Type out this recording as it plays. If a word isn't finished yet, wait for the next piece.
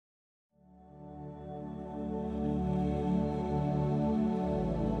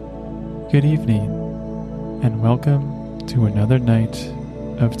Good evening, and welcome to another night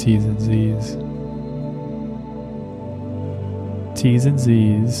of T's and Z's. T's and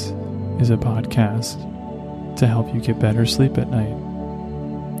Z's is a podcast to help you get better sleep at night.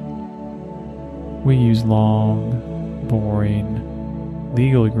 We use long, boring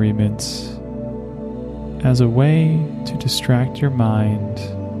legal agreements as a way to distract your mind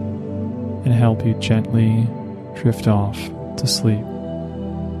and help you gently drift off to sleep.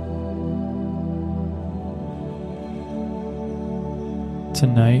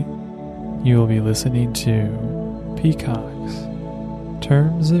 Tonight, you will be listening to Peacock's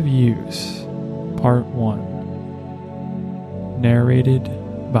Terms of Use, Part 1, narrated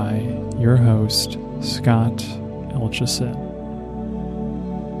by your host, Scott Elchison.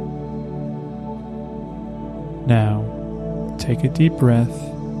 Now, take a deep breath,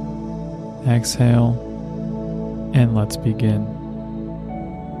 exhale, and let's begin.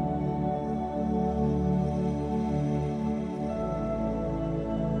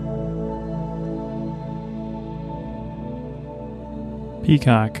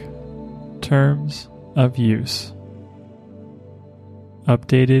 Peacock Terms of Use,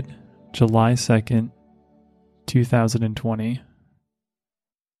 updated July 2nd, 2020.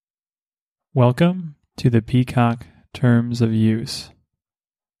 Welcome to the Peacock Terms of Use.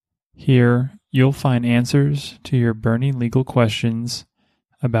 Here, you'll find answers to your burning legal questions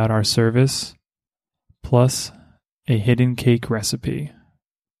about our service, plus a hidden cake recipe.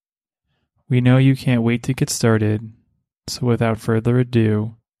 We know you can't wait to get started, so without further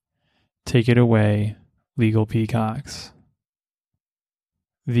ado, take it away, Legal Peacocks.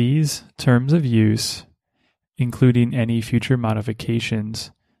 These terms of use, including any future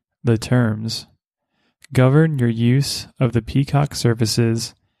modifications, the terms, govern your use of the Peacock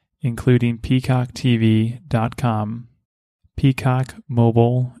services, including PeacockTV.com, Peacock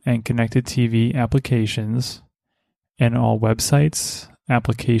mobile and connected TV applications, and all websites,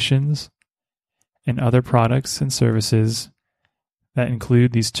 applications, and other products and services that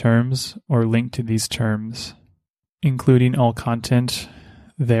include these terms or link to these terms, including all content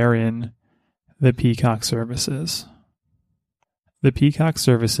therein, the Peacock services. The Peacock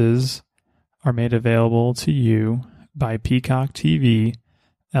services are made available to you by Peacock TV,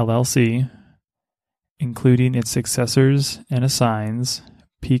 LLC, including its successors and assigns,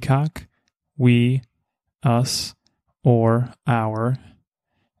 Peacock, we, us, or our,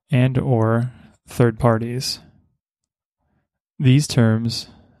 and or third parties. These terms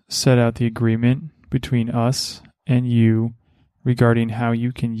set out the agreement between us and you regarding how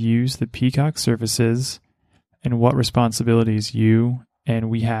you can use the Peacock services and what responsibilities you and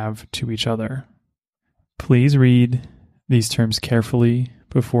we have to each other. Please read these terms carefully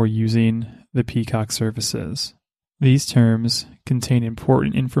before using the Peacock services. These terms contain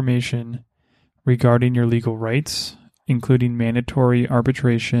important information regarding your legal rights, including mandatory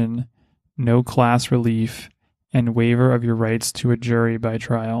arbitration, no class relief, and waiver of your rights to a jury by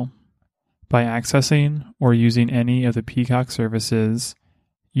trial. By accessing or using any of the Peacock services,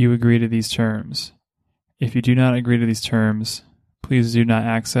 you agree to these terms. If you do not agree to these terms, please do not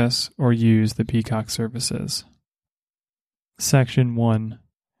access or use the Peacock services. Section 1.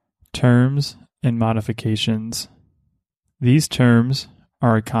 Terms and Modifications. These terms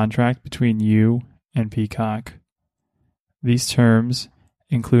are a contract between you and Peacock. These terms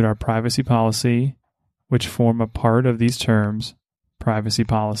include our privacy policy, which form a part of these terms, privacy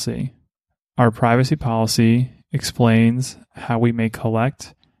policy. Our privacy policy explains how we may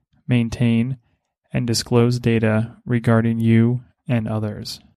collect, maintain, and disclose data regarding you and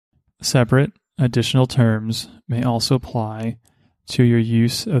others. Separate, additional terms may also apply to your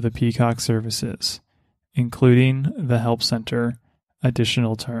use of the Peacock services, including the Help Center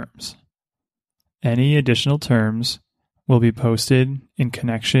additional terms. Any additional terms will be posted in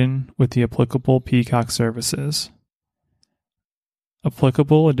connection with the applicable Peacock services.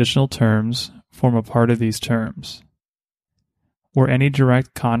 Applicable additional terms form a part of these terms. Where any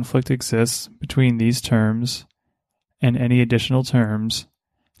direct conflict exists between these terms and any additional terms,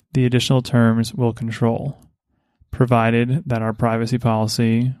 the additional terms will control, provided that our privacy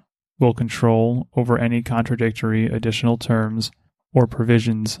policy will control over any contradictory additional terms or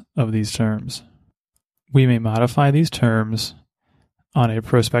provisions of these terms. We may modify these terms on a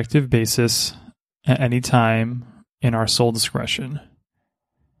prospective basis at any time in our sole discretion.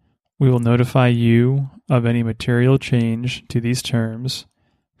 We will notify you of any material change to these terms,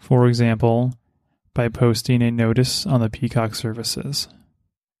 for example, by posting a notice on the Peacock services.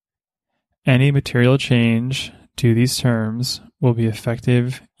 Any material change to these terms will be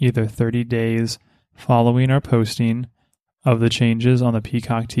effective either 30 days following our posting of the changes on the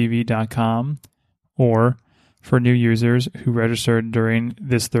peacocktv.com, or for new users who registered during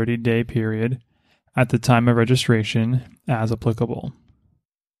this 30-day period at the time of registration as applicable.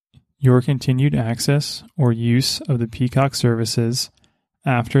 Your continued access or use of the Peacock services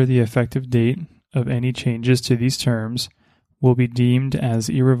after the effective date of any changes to these terms will be deemed as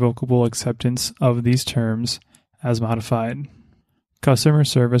irrevocable acceptance of these terms as modified. Customer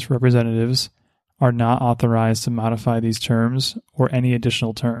service representatives are not authorized to modify these terms or any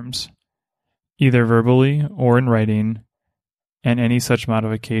additional terms, either verbally or in writing, and any such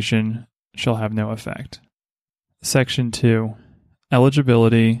modification shall have no effect. Section 2.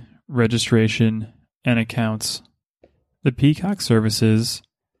 Eligibility, registration, and accounts. The Peacock services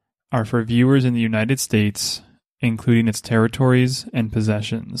are for viewers in the United States, including its territories and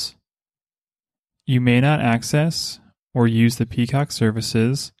possessions. You may not access or use the Peacock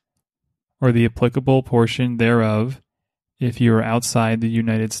services or the applicable portion thereof if you are outside the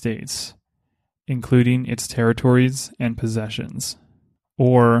United States, including its territories and possessions,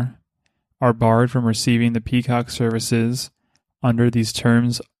 or are barred from receiving the Peacock services under these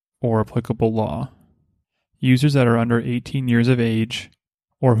terms or applicable law. Users that are under 18 years of age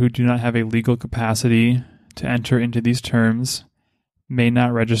or who do not have a legal capacity to enter into these terms may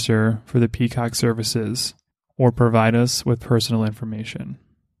not register for the Peacock services or provide us with personal information.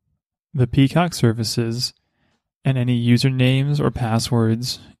 The Peacock services and any usernames or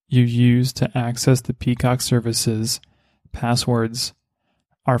passwords you use to access the Peacock services passwords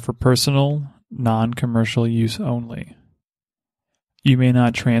are for personal, non-commercial use only. You may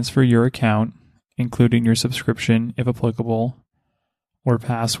not transfer your account, including your subscription if applicable, or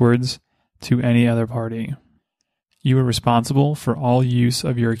passwords to any other party. You are responsible for all use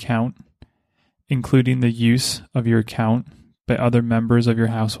of your account, including the use of your account by other members of your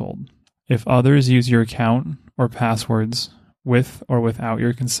household. If others use your account or passwords with or without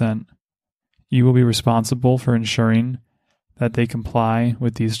your consent, you will be responsible for ensuring that they comply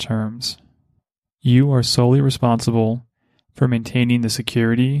with these terms. You are solely responsible for maintaining the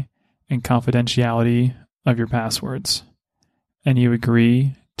security and confidentiality of your passwords, and you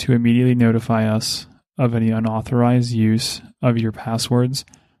agree to immediately notify us of any unauthorized use of your passwords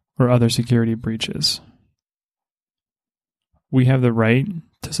or other security breaches. We have the right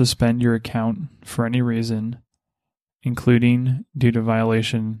to suspend your account for any reason, including due to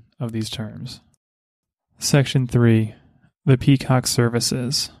violation of these terms. Section 3. The Peacock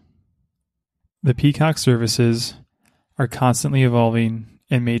services. The Peacock services are constantly evolving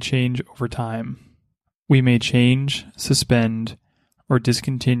and may change over time. We may change, suspend, or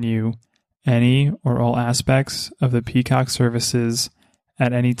discontinue any or all aspects of the Peacock services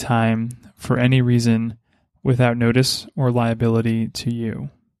at any time for any reason without notice or liability to you.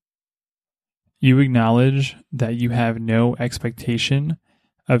 You acknowledge that you have no expectation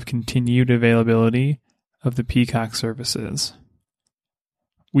of continued availability of the Peacock services.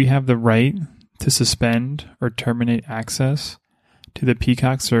 We have the right to suspend or terminate access to the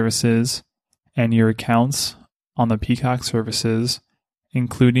Peacock services and your accounts on the Peacock services,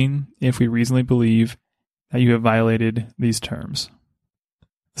 including if we reasonably believe that you have violated these terms.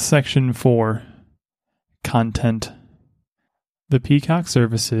 Section 4. Content. The Peacock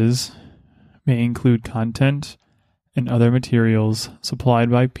services may include content and other materials supplied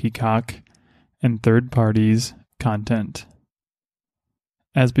by Peacock and third parties' content.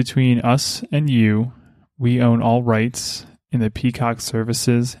 As between us and you, we own all rights in the Peacock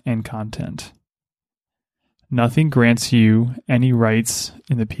services and content. Nothing grants you any rights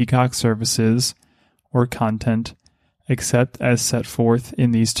in the Peacock services or content except as set forth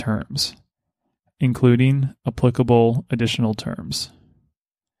in these terms, including applicable additional terms.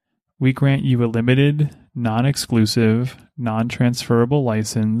 We grant you a limited, non-exclusive, non-transferable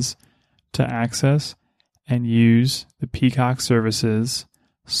license to access and use the Peacock services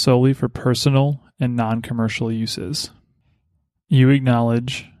solely for personal and non-commercial uses. You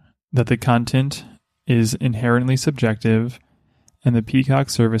acknowledge that the content is inherently subjective and the Peacock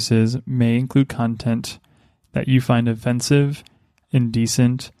services may include content that you find offensive,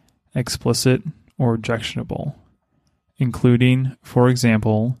 indecent, explicit, or objectionable, including, for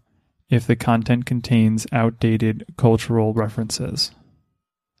example, if the content contains outdated cultural references.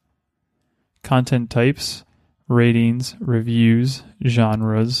 Content types, ratings, reviews,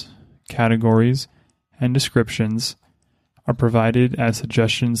 genres, categories, and descriptions are provided as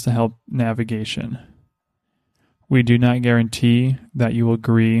suggestions to help navigation. We do not guarantee that you will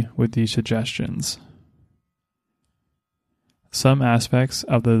agree with these suggestions. Some aspects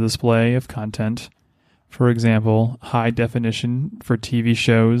of the display of content, for example, high definition for TV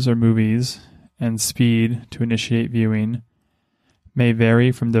shows or movies, and speed to initiate viewing, may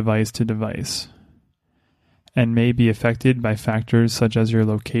vary from device to device and may be affected by factors such as your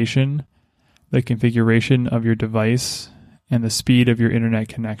location, the configuration of your device, and the speed of your internet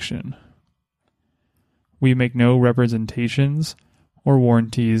connection. We make no representations or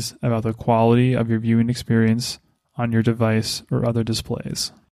warranties about the quality of your viewing experience on your device or other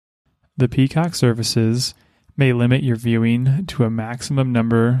displays. The Peacock services may limit your viewing to a maximum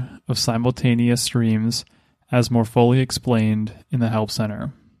number of simultaneous streams as more fully explained in the Help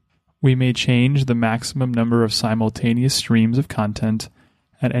Center. We may change the maximum number of simultaneous streams of content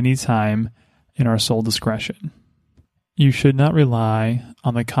at any time in our sole discretion. You should not rely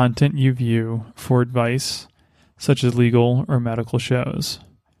on the content you view for advice, such as legal or medical shows.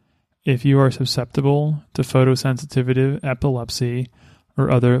 If you are susceptible to photosensitive epilepsy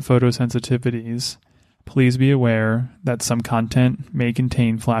or other photosensitivities, please be aware that some content may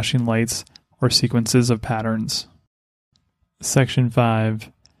contain flashing lights or sequences of patterns. Section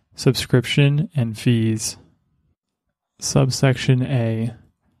 5. Subscription and fees. Subsection A.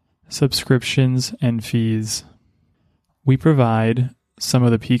 Subscriptions and fees. We provide some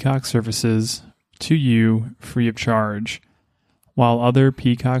of the Peacock services to you free of charge, while other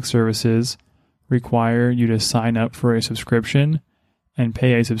Peacock services require you to sign up for a subscription and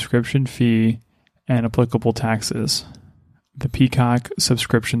pay a subscription fee and applicable taxes. The Peacock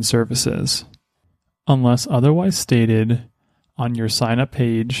subscription services. Unless otherwise stated on your sign-up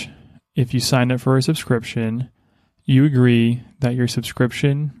page, if you sign up for a subscription, you agree that your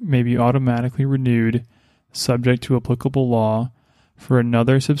subscription may be automatically renewed subject to applicable law for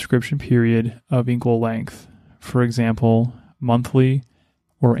another subscription period of equal length, for example, monthly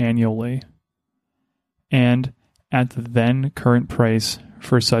or annually, and at the then current price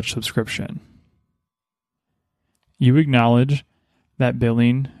for such subscription. You acknowledge that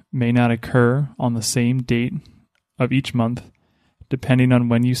billing may not occur on the same date of each month, depending on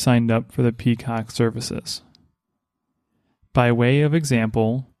when you signed up for the Peacock services. By way of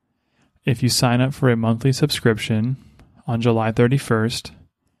example, if you sign up for a monthly subscription on July 31st,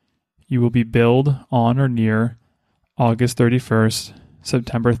 you will be billed on or near August 31st,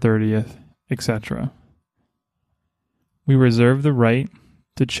 September 30th, etc. We reserve the right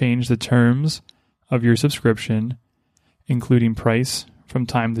to change the terms of your subscription, including price, from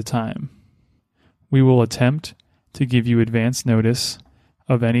time to time. We will attempt to give you advance notice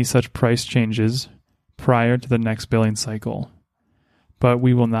of any such price changes prior to the next billing cycle, but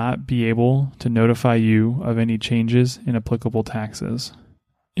we will not be able to notify you of any changes in applicable taxes.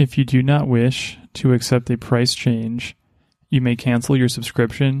 If you do not wish to accept a price change, you may cancel your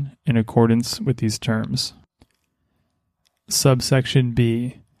subscription in accordance with these terms. Subsection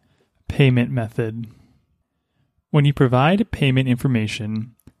B. Payment method. When you provide payment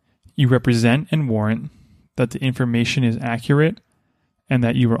information, you represent and warrant that the information is accurate and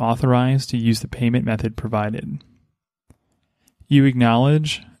that you are authorized to use the payment method provided. You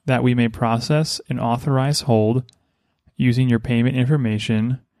acknowledge that we may process an authorized hold using your payment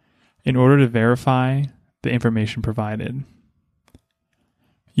information in order to verify the information provided.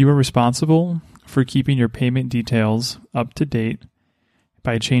 You are responsible for keeping your payment details up to date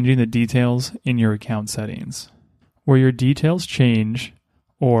by changing the details in your account settings. Where your details change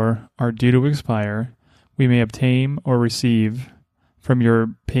or are due to expire, we may obtain or receive from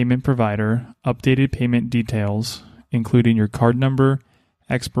your payment provider updated payment details, including your card number,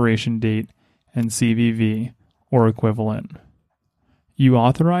 expiration date, and CVV or equivalent. You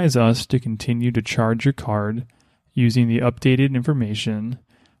authorize us to continue to charge your card using the updated information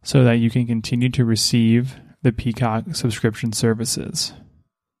so that you can continue to receive the Peacock subscription services.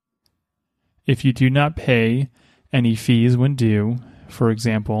 If you do not pay any fees when due, for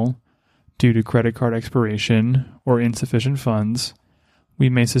example, due to credit card expiration or insufficient funds, we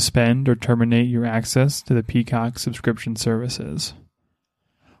may suspend or terminate your access to the Peacock subscription services.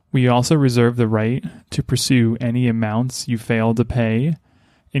 We also reserve the right to pursue any amounts you fail to pay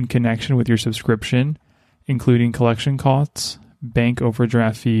in connection with your subscription, including collection costs, bank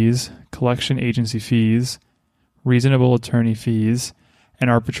overdraft fees, collection agency fees, reasonable attorney fees, and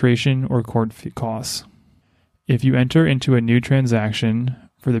arbitration or court costs. If you enter into a new transaction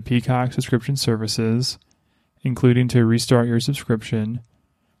for the Peacock subscription services, including to restart your subscription,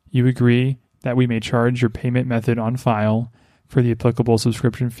 you agree that we may charge your payment method on file for the applicable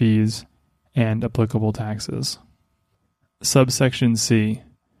subscription fees and applicable taxes. Subsection C.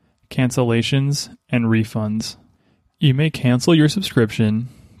 Cancellations and refunds. You may cancel your subscription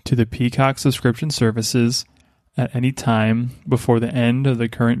to the Peacock subscription services at any time before the end of the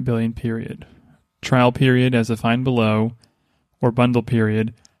current billing period, trial period as defined below, or bundle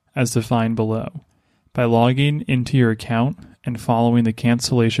period as defined below, by logging into your account and following the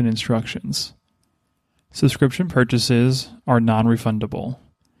cancellation instructions. Subscription purchases are non-refundable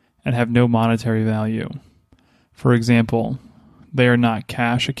and have no monetary value. For example, they are not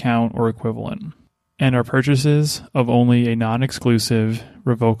cash account or equivalent, and are purchases of only a non-exclusive,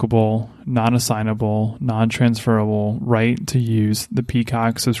 revocable, non-assignable, non-transferable right to use the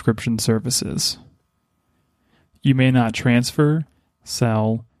Peacock subscription services. You may not transfer,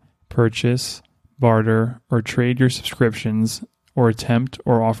 sell, purchase, barter, or trade your subscriptions or attempt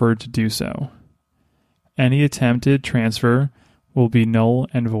or offer to do so. Any attempted transfer will be null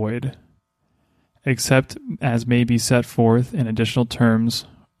and void, except as may be set forth in additional terms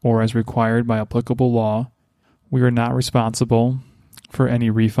or as required by applicable law. We are not responsible for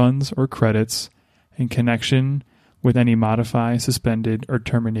any refunds or credits in connection with any modified, suspended, or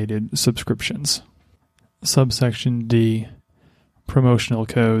terminated subscriptions. Subsection D. Promotional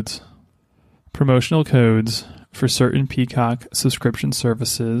codes. Promotional codes for certain Peacock subscription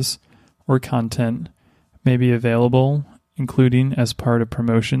services or content may be available, including as part of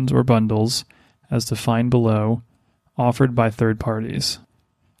promotions or bundles, as defined below, offered by third parties.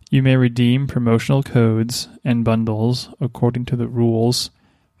 You may redeem promotional codes and bundles according to the rules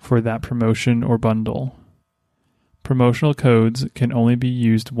for that promotion or bundle. Promotional codes can only be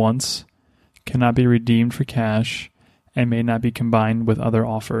used once, cannot be redeemed for cash, and may not be combined with other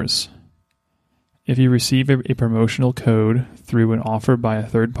offers. If you receive a promotional code through an offer by a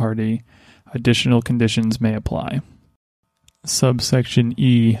third party, additional conditions may apply. Subsection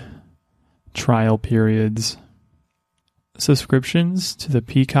E. Trial periods. Subscriptions to the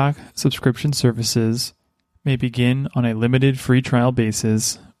Peacock subscription services may begin on a limited free trial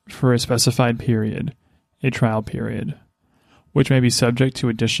basis for a specified period, a trial period, which may be subject to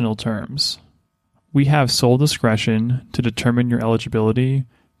additional terms. We have sole discretion to determine your eligibility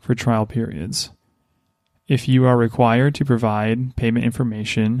for trial periods. If you are required to provide payment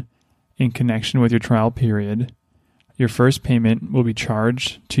information in connection with your trial period, your first payment will be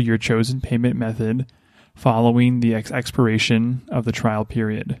charged to your chosen payment method following the expiration of the trial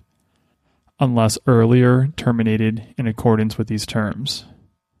period, unless earlier terminated in accordance with these terms.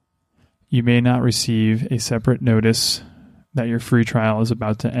 You may not receive a separate notice that your free trial is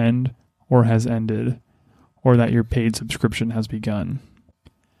about to end or has ended, or that your paid subscription has begun.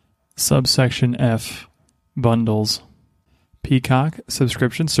 Subsection F. Bundles. Peacock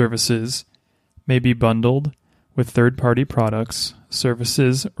subscription services may be bundled with third-party products,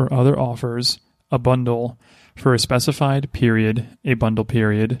 services, or other offers, a bundle, for a specified period, a bundle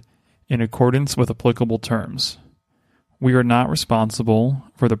period, in accordance with applicable terms. We are not responsible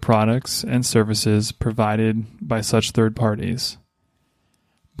for the products and services provided by such third parties.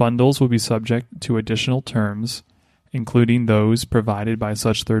 Bundles will be subject to additional terms, including those provided by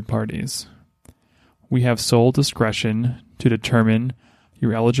such third parties. We have sole discretion to determine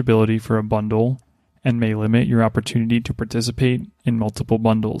your eligibility for a bundle and may limit your opportunity to participate in multiple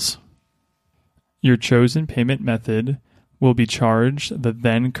bundles. Your chosen payment method will be charged the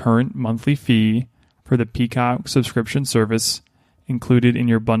then current monthly fee for the Peacock subscription service included in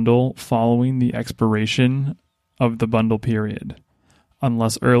your bundle following the expiration of the bundle period,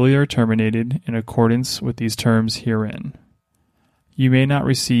 unless earlier terminated in accordance with these terms herein. You may not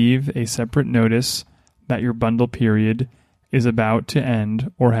receive a separate notice that your bundle period is about to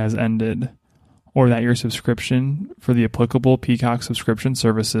end or has ended, or that your subscription for the applicable Peacock subscription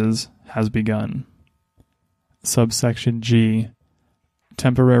services has begun. Subsection G.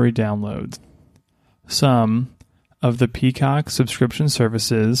 Temporary downloads. Some of the Peacock subscription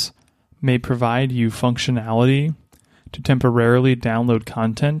services may provide you functionality to temporarily download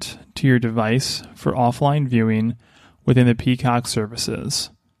content to your device for offline viewing within the Peacock services,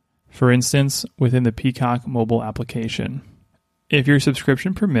 for instance, within the Peacock mobile application. If your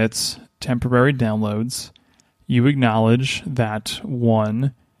subscription permits temporary downloads, you acknowledge that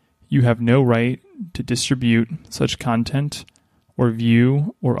 1. You have no right to distribute such content or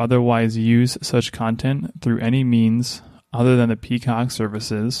view or otherwise use such content through any means other than the Peacock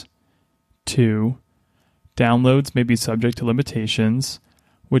services. 2. Downloads may be subject to limitations,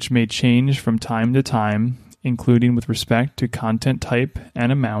 which may change from time to time, including with respect to content type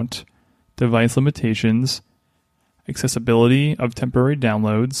and amount, device limitations, accessibility of temporary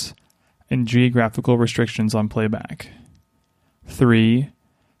downloads, and geographical restrictions on playback. 3.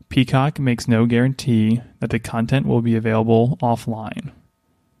 Peacock makes no guarantee that the content will be available offline.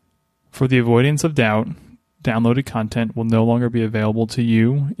 For the avoidance of doubt, downloaded content will no longer be available to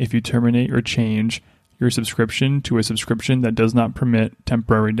you if you terminate or change your subscription to a subscription that does not permit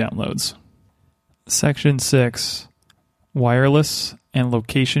temporary downloads. Section 6. Wireless and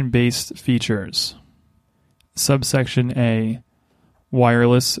location-based features. Subsection A.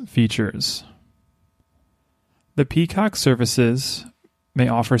 Wireless features. The Peacock services may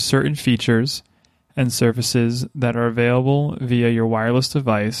offer certain features and services that are available via your wireless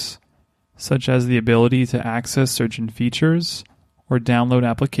device, such as the ability to access certain features or download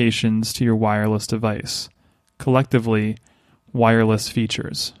applications to your wireless device, collectively, wireless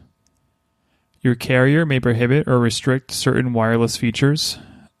features. Your carrier may prohibit or restrict certain wireless features.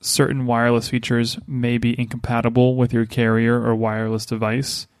 Certain wireless features may be incompatible with your carrier or wireless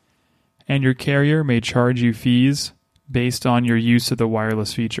device, and your carrier may charge you fees based on your use of the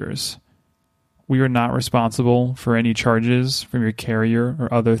wireless features. We are not responsible for any charges from your carrier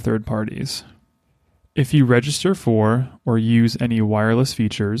or other third parties. If you register for or use any wireless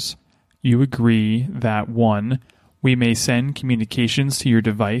features, you agree that 1. We may send communications to your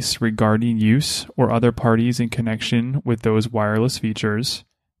device regarding use or other parties in connection with those wireless features,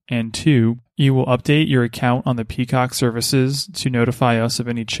 and 2. You will update your account on the Peacock services to notify us of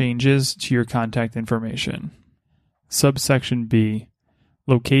any changes to your contact information. Subsection B.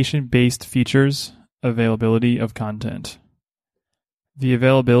 Location-based features, availability of content. The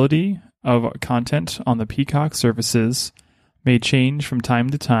availability of content on the Peacock services may change from time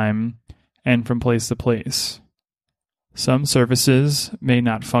to time and from place to place. Some services may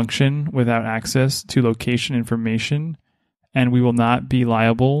not function without access to location information, and we will not be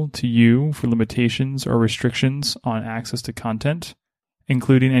liable to you for limitations or restrictions on access to content,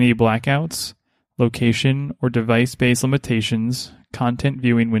 including any blackouts, location or device-based limitations, content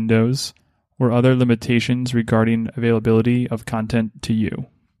viewing windows, or other limitations regarding availability of content to you.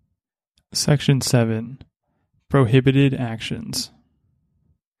 Section 7. Prohibited actions.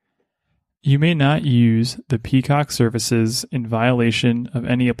 You may not use the Peacock services in violation of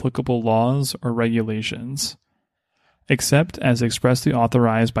any applicable laws or regulations. Except as expressly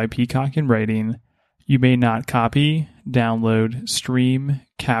authorized by Peacock in writing, you may not copy, download, stream,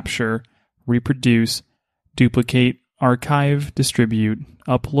 capture, reproduce, duplicate, archive, distribute,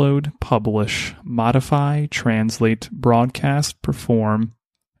 upload, publish, modify, translate, broadcast, perform,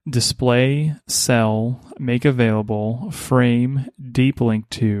 display, sell, make available, frame, deep link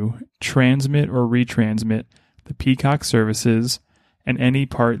to, transmit or retransmit the Peacock services and any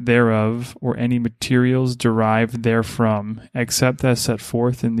part thereof or any materials derived therefrom, except as set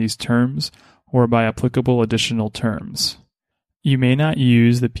forth in these terms or by applicable additional terms. You may not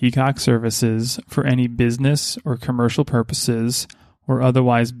use the Peacock services for any business or commercial purposes or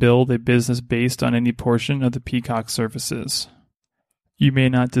otherwise build a business based on any portion of the Peacock services. You may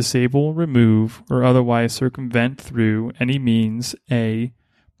not disable, remove, or otherwise circumvent through any means a.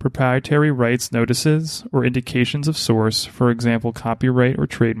 Proprietary rights notices or indications of source, for example copyright or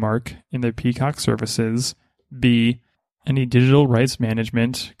trademark, in the Peacock services, b. Any digital rights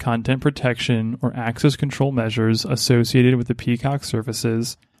management, content protection, or access control measures associated with the Peacock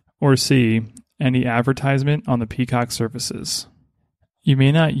services, or c. Any advertisement on the Peacock services. You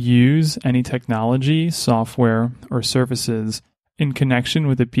may not use any technology, software, or services in connection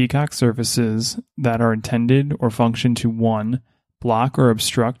with the Peacock services that are intended or function to 1. Block or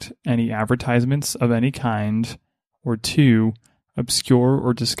obstruct any advertisements of any kind, or 2. Obscure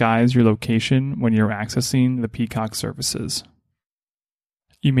or disguise your location when you're accessing the Peacock services.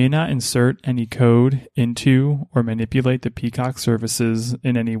 You may not insert any code into or manipulate the Peacock services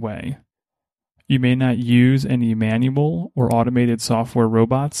in any way. You may not use any manual or automated software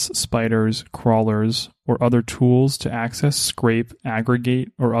robots, spiders, crawlers, or other tools to access, scrape,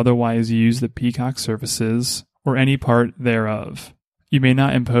 aggregate, or otherwise use the Peacock services or any part thereof. You may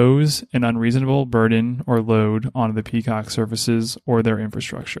not impose an unreasonable burden or load on the Peacock services or their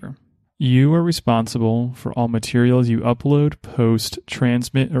infrastructure. You are responsible for all materials you upload, post,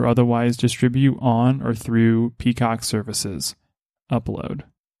 transmit, or otherwise distribute on or through Peacock services. Upload.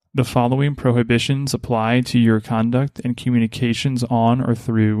 The following prohibitions apply to your conduct and communications on or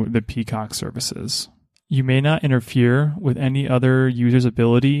through the Peacock services. You may not interfere with any other user's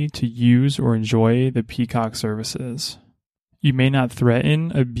ability to use or enjoy the Peacock services. You may not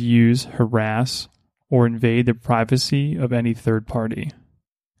threaten, abuse, harass, or invade the privacy of any third party.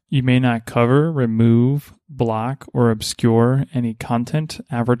 You may not cover, remove, block, or obscure any content,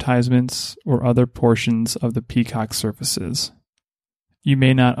 advertisements, or other portions of the Peacock services. You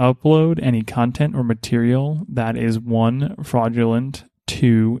may not upload any content or material that is 1. Fraudulent,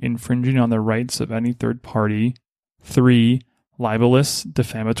 2. Infringing on the rights of any third party, 3. Libelous,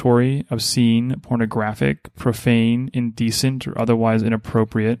 defamatory, obscene, pornographic, profane, indecent, or otherwise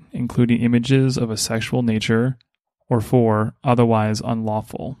inappropriate, including images of a sexual nature, or 4. Otherwise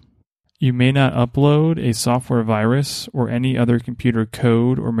unlawful. You may not upload a software virus or any other computer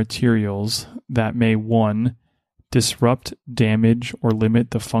code or materials that may 1. disrupt, damage, or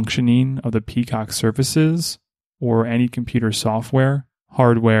limit the functioning of the Peacock services or any computer software,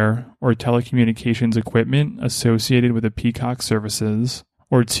 hardware, or telecommunications equipment associated with the Peacock services.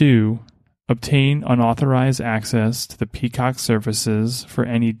 Or 2, obtain unauthorized access to the Peacock services for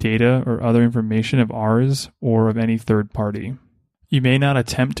any data or other information of ours or of any third party. You may not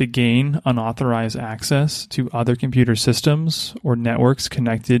attempt to gain unauthorized access to other computer systems or networks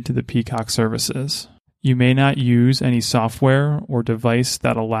connected to the Peacock services. You may not use any software or device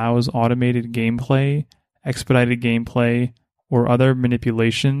that allows automated gameplay, expedited gameplay, or other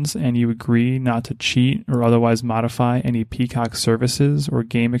manipulations, and you agree not to cheat or otherwise modify any Peacock services or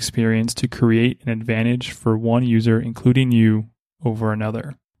game experience to create an advantage for one user, including you, over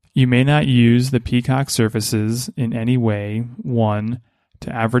another. You may not use the Peacock services in any way, 1,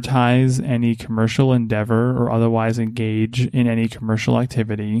 to advertise any commercial endeavor or otherwise engage in any commercial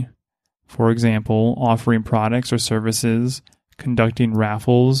activity. For example, offering products or services, conducting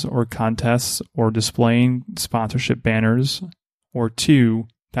raffles or contests, or displaying sponsorship banners. Or 2,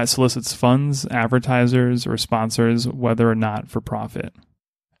 that solicits funds, advertisers, or sponsors, whether or not for profit.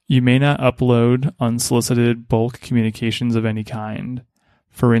 You may not upload unsolicited bulk communications of any kind.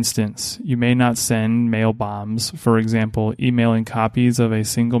 For instance, you may not send mail bombs, for example, emailing copies of a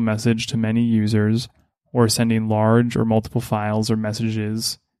single message to many users, or sending large or multiple files or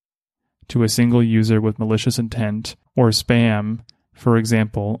messages to a single user with malicious intent, or spam, for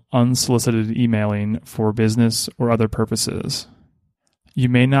example, unsolicited emailing for business or other purposes. You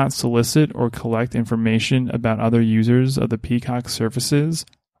may not solicit or collect information about other users of the Peacock services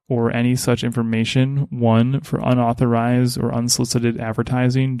or any such information, 1, for unauthorized or unsolicited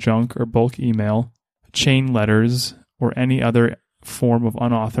advertising, junk or bulk email, chain letters, or any other form of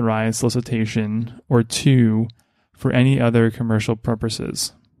unauthorized solicitation, or 2, for any other commercial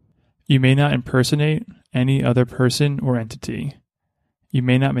purposes. You may not impersonate any other person or entity. You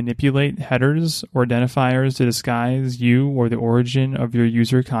may not manipulate headers or identifiers to disguise you or the origin of your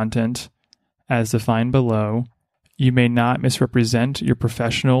user content, as defined below. You may not misrepresent your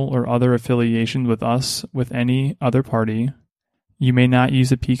professional or other affiliation with us with any other party. You may not use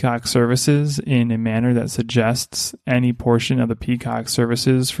the Peacock services in a manner that suggests any portion of the Peacock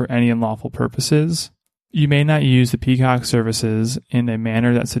services for any unlawful purposes. You may not use the Peacock services in a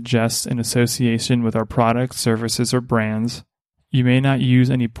manner that suggests an association with our products, services, or brands. You may not use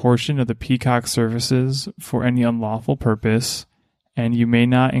any portion of the Peacock services for any unlawful purpose, and you may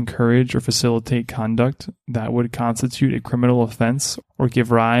not encourage or facilitate conduct that would constitute a criminal offense or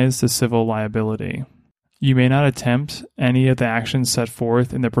give rise to civil liability. You may not attempt any of the actions set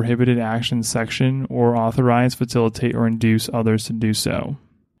forth in the prohibited actions section or authorize, facilitate, or induce others to do so.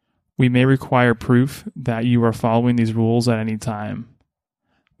 We may require proof that you are following these rules at any time.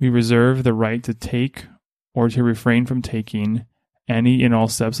 We reserve the right to take or to refrain from taking any and all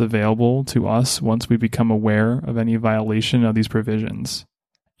steps available to us once we become aware of any violation of these provisions.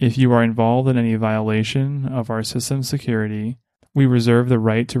 If you are involved in any violation of our system security, we reserve the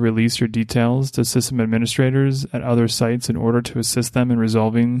right to release your details to system administrators at other sites in order to assist them in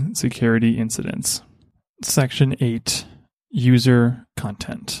resolving security incidents. Section 8. User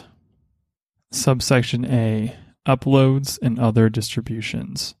Content. Subsection A. Uploads and other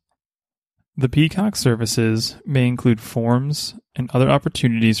distributions. The Peacock services may include forms and other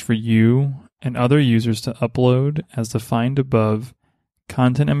opportunities for you and other users to upload, as defined above,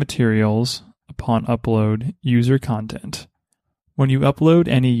 content and materials upon upload user content. When you upload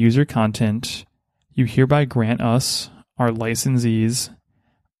any user content, you hereby grant us, our licensees,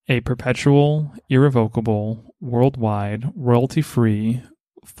 a perpetual, irrevocable, worldwide, royalty-free,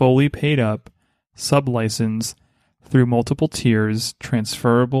 fully paid up, sub-license through multiple tiers,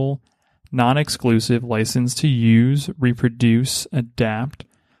 transferable, non-exclusive license to use, reproduce, adapt,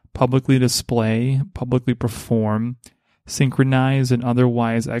 publicly display, publicly perform, synchronize, and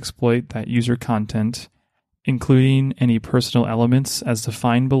otherwise exploit that user content, including any personal elements as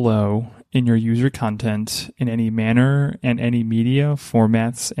defined below in your user content in any manner and any media,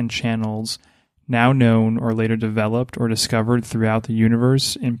 formats, and channels now known or later developed or discovered throughout the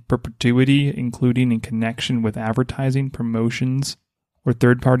universe in perpetuity, including in connection with advertising, promotions, or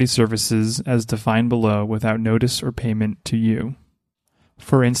third-party services as defined below without notice or payment to you.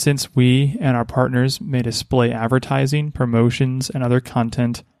 For instance, we and our partners may display advertising, promotions, and other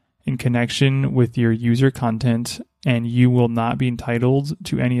content in connection with your user content, and you will not be entitled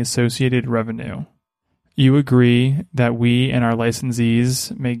to any associated revenue. You agree that we and our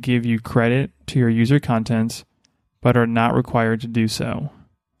licensees may give you credit to your user content, but are not required to do so.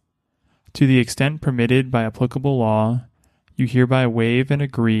 To the extent permitted by applicable law, you hereby waive and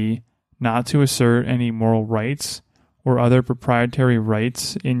agree not to assert any moral rights or other proprietary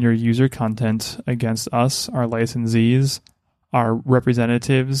rights in your user content against us, our licensees, our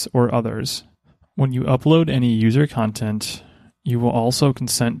representatives, or others. When you upload any user content, you will also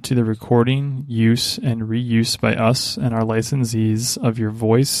consent to the recording, use, and reuse by us and our licensees of your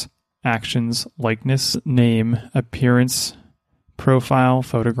voice, actions, likeness, name, appearance, profile,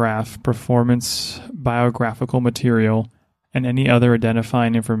 photograph, performance, biographical material, and any other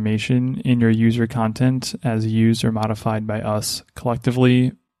identifying information in your user content as used or modified by us,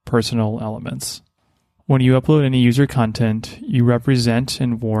 collectively personal elements. When you upload any user content, you represent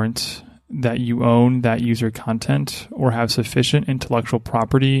and warrant that you own that user content or have sufficient intellectual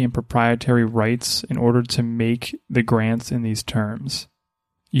property and proprietary rights in order to make the grants in these terms.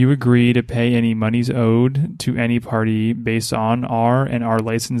 You agree to pay any monies owed to any party based on our and our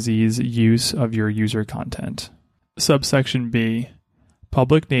licensees' use of your user content. Subsection B.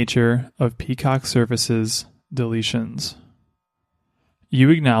 Public nature of Peacock Services deletions. You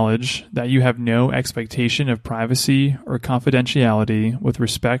acknowledge that you have no expectation of privacy or confidentiality with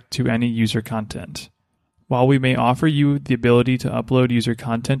respect to any user content. While we may offer you the ability to upload user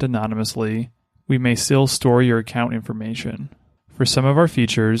content anonymously, we may still store your account information. For some of our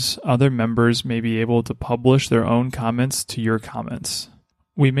features, other members may be able to publish their own comments to your comments.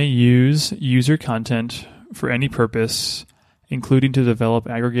 We may use user content for any purpose, including to develop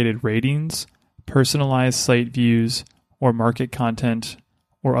aggregated ratings, personalized site views, or market content,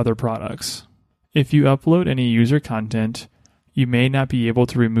 or other products. If you upload any user content, you may not be able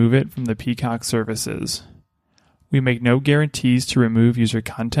to remove it from the Peacock services. We make no guarantees to remove user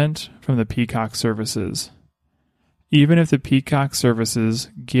content from the Peacock services. Even if the Peacock services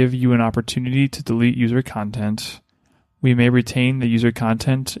give you an opportunity to delete user content, we may retain the user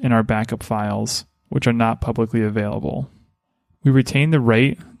content in our backup files, which are not publicly available. We retain the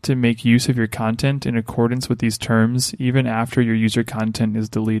right to make use of your content in accordance with these terms even after your user content is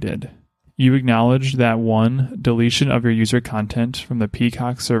deleted. You acknowledge that 1. Deletion of your user content from the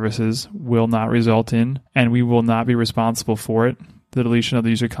Peacock services will not result in, and we will not be responsible for it, the deletion of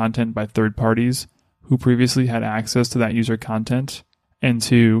the user content by third parties who previously had access to that user content, and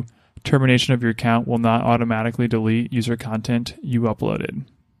 2. Termination of your account will not automatically delete user content you uploaded.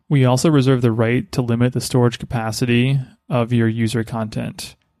 We also reserve the right to limit the storage capacity of your user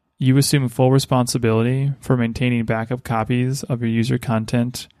content. You assume full responsibility for maintaining backup copies of your user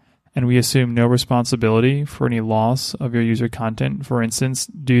content, and we assume no responsibility for any loss of your user content, for instance,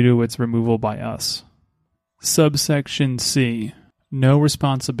 due to its removal by us. Subsection C. No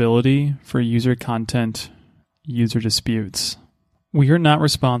responsibility for user content, user disputes. We are not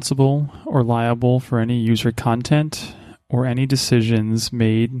responsible or liable for any user content or any decisions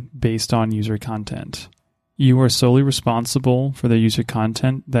made based on user content. You are solely responsible for the user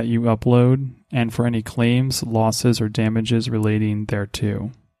content that you upload and for any claims, losses, or damages relating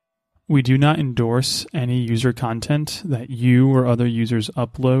thereto. We do not endorse any user content that you or other users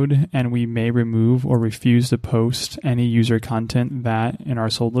upload, and we may remove or refuse to post any user content that, in our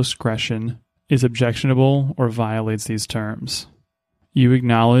sole discretion, is objectionable or violates these terms. You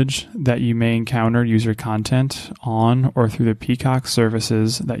acknowledge that you may encounter user content on or through the Peacock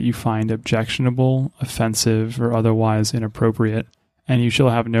services that you find objectionable, offensive, or otherwise inappropriate, and you shall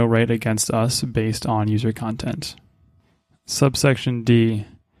have no right against us based on user content. Subsection D.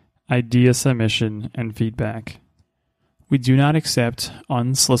 Idea submission and feedback. We do not accept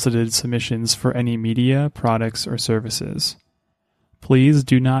unsolicited submissions for any media, products, or services. Please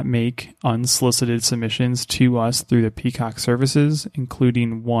do not make unsolicited submissions to us through the Peacock services,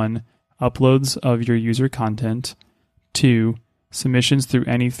 including 1. Uploads of your user content, 2. Submissions through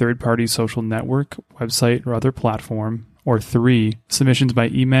any third-party social network, website, or other platform, or 3. Submissions by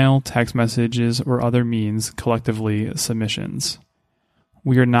email, text messages, or other means, collectively submissions.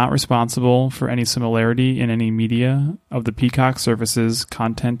 We are not responsible for any similarity in any media of the Peacock services,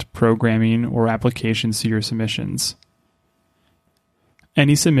 content, programming, or applications to your submissions.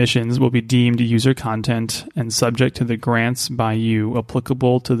 Any submissions will be deemed user content and subject to the grants by you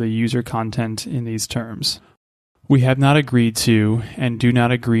applicable to the user content in these terms. We have not agreed to and do not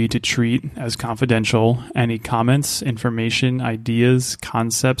agree to treat as confidential any comments, information, ideas,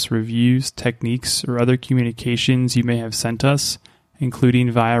 concepts, reviews, techniques, or other communications you may have sent us, including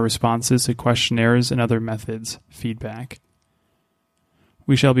via responses to questionnaires and other methods, feedback.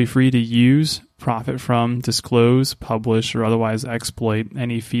 We shall be free to use, profit from, disclose, publish, or otherwise exploit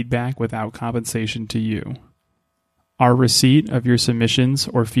any feedback without compensation to you. Our receipt of your submissions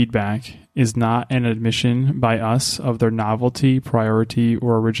or feedback is not an admission by us of their novelty, priority,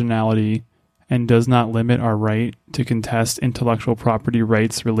 or originality, and does not limit our right to contest intellectual property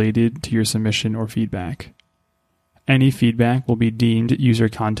rights related to your submission or feedback. Any feedback will be deemed user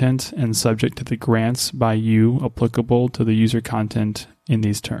content and subject to the grants by you applicable to the user content in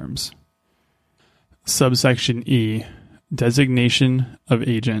these terms. Subsection E. Designation of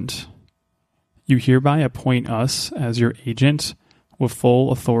agent. You hereby appoint us as your agent with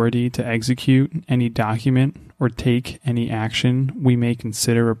full authority to execute any document or take any action we may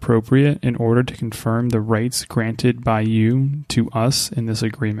consider appropriate in order to confirm the rights granted by you to us in this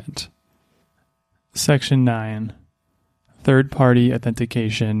agreement. Section 9. Third-party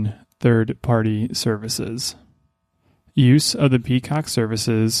authentication, third-party services. Use of the Peacock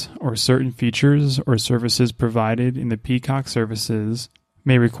services or certain features or services provided in the Peacock services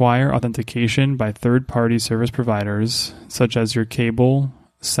may require authentication by third-party service providers, such as your cable,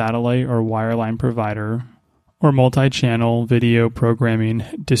 satellite, or wireline provider, or multi-channel video programming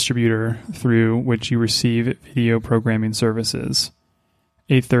distributor through which you receive video programming services,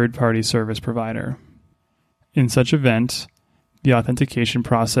 a third-party service provider. In such event, the authentication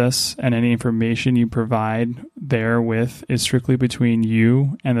process and any information you provide therewith is strictly between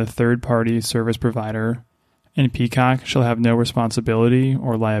you and the third-party service provider, and Peacock shall have no responsibility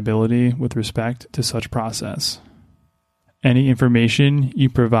or liability with respect to such process. Any information you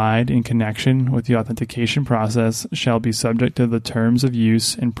provide in connection with the authentication process shall be subject to the terms of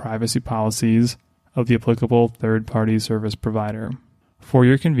use and privacy policies of the applicable third-party service provider. For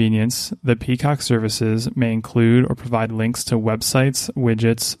your convenience, the Peacock services may include or provide links to websites,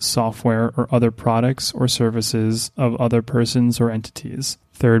 widgets, software, or other products or services of other persons or entities,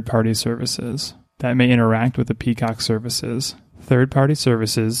 third-party services, that may interact with the Peacock services. Third-party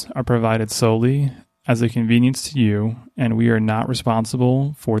services are provided solely as a convenience to you, and we are not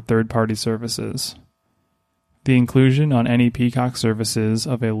responsible for third-party services. The inclusion on any Peacock services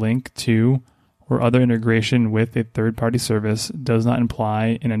of a link to or other integration with a third-party service does not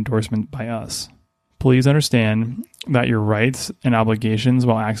imply an endorsement by us. Please understand that your rights and obligations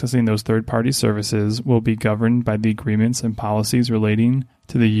while accessing those third-party services will be governed by the agreements and policies relating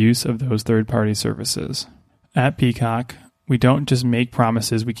to the use of those third-party services. At Peacock, we don't just make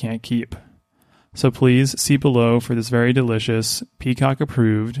promises we can't keep. So please see below for this very delicious,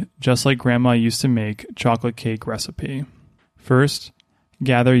 Peacock-approved, just like Grandma used to make, chocolate cake recipe. First,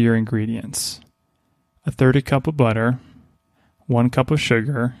 gather your ingredients. 1/3 cup of butter, 1 cup of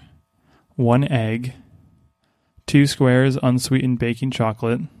sugar, 1 egg, 2 squares unsweetened baking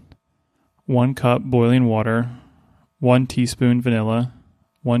chocolate, 1 cup boiling water, 1 teaspoon vanilla,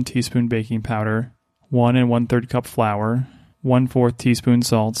 1 teaspoon baking powder, 1 1/3 cup flour, 1/4 teaspoon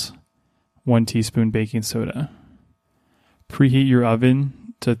salt, 1 teaspoon baking soda. Preheat your oven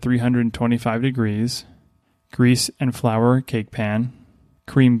to 325 degrees. Grease and flour cake pan.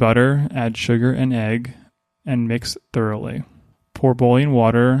 Cream butter, add sugar and egg, and mix thoroughly. Pour boiling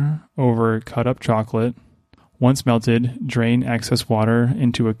water over cut up chocolate. Once melted, drain excess water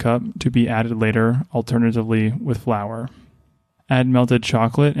into a cup to be added later, alternatively with flour. Add melted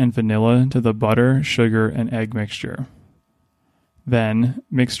chocolate and vanilla to the butter, sugar, and egg mixture. Then,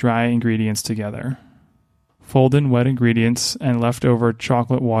 mix dry ingredients together. Fold in wet ingredients and leftover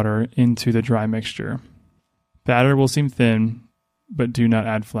chocolate water into the dry mixture. Batter will seem thin, but do not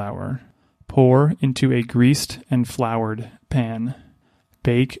add flour. Pour into a greased and floured pan.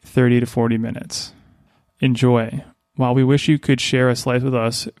 Bake 30 to 40 minutes. Enjoy. While we wish you could share a slice with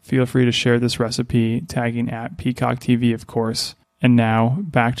us, feel free to share this recipe, tagging at Peacock TV, of course. And now,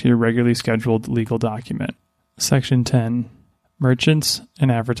 back to your regularly scheduled legal document. Section 10. Merchants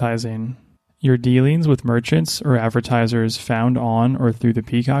and advertising. Your dealings with merchants or advertisers found on or through the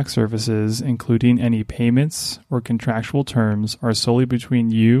Peacock services, including any payments or contractual terms, are solely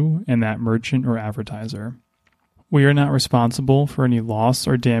between you and that merchant or advertiser. We are not responsible for any loss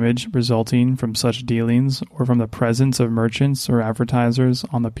or damage resulting from such dealings or from the presence of merchants or advertisers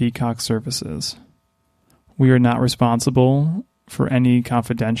on the Peacock services. We are not responsible for any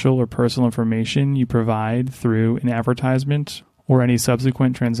confidential or personal information you provide through an advertisement or any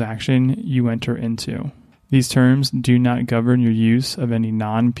subsequent transaction you enter into. These terms do not govern your use of any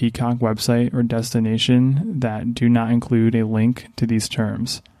non-Peacock website or destination that do not include a link to these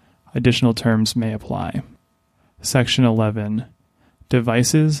terms. Additional terms may apply. Section 11.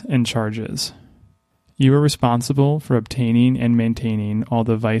 Devices and charges. You are responsible for obtaining and maintaining all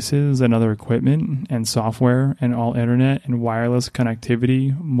devices and other equipment and software and all internet and wireless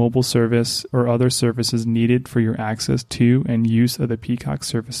connectivity, mobile service, or other services needed for your access to and use of the Peacock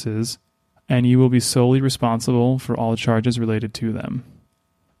services, and you will be solely responsible for all charges related to them.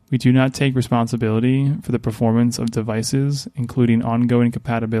 We do not take responsibility for the performance of devices, including ongoing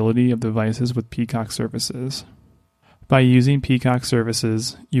compatibility of devices with Peacock services. By using Peacock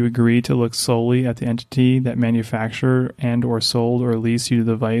services, you agree to look solely at the entity that manufactured and/or sold or leased you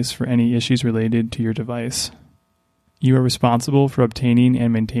the device for any issues related to your device. You are responsible for obtaining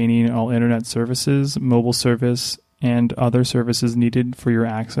and maintaining all internet services, mobile service, and other services needed for your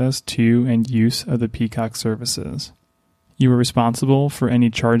access to and use of the Peacock services. You are responsible for any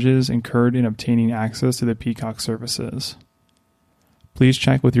charges incurred in obtaining access to the Peacock services. Please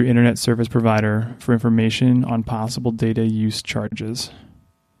check with your internet service provider for information on possible data use charges.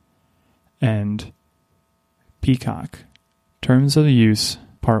 And Peacock, Terms of Use,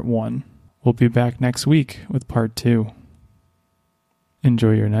 Part 1. We'll be back next week with Part 2.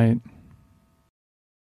 Enjoy your night.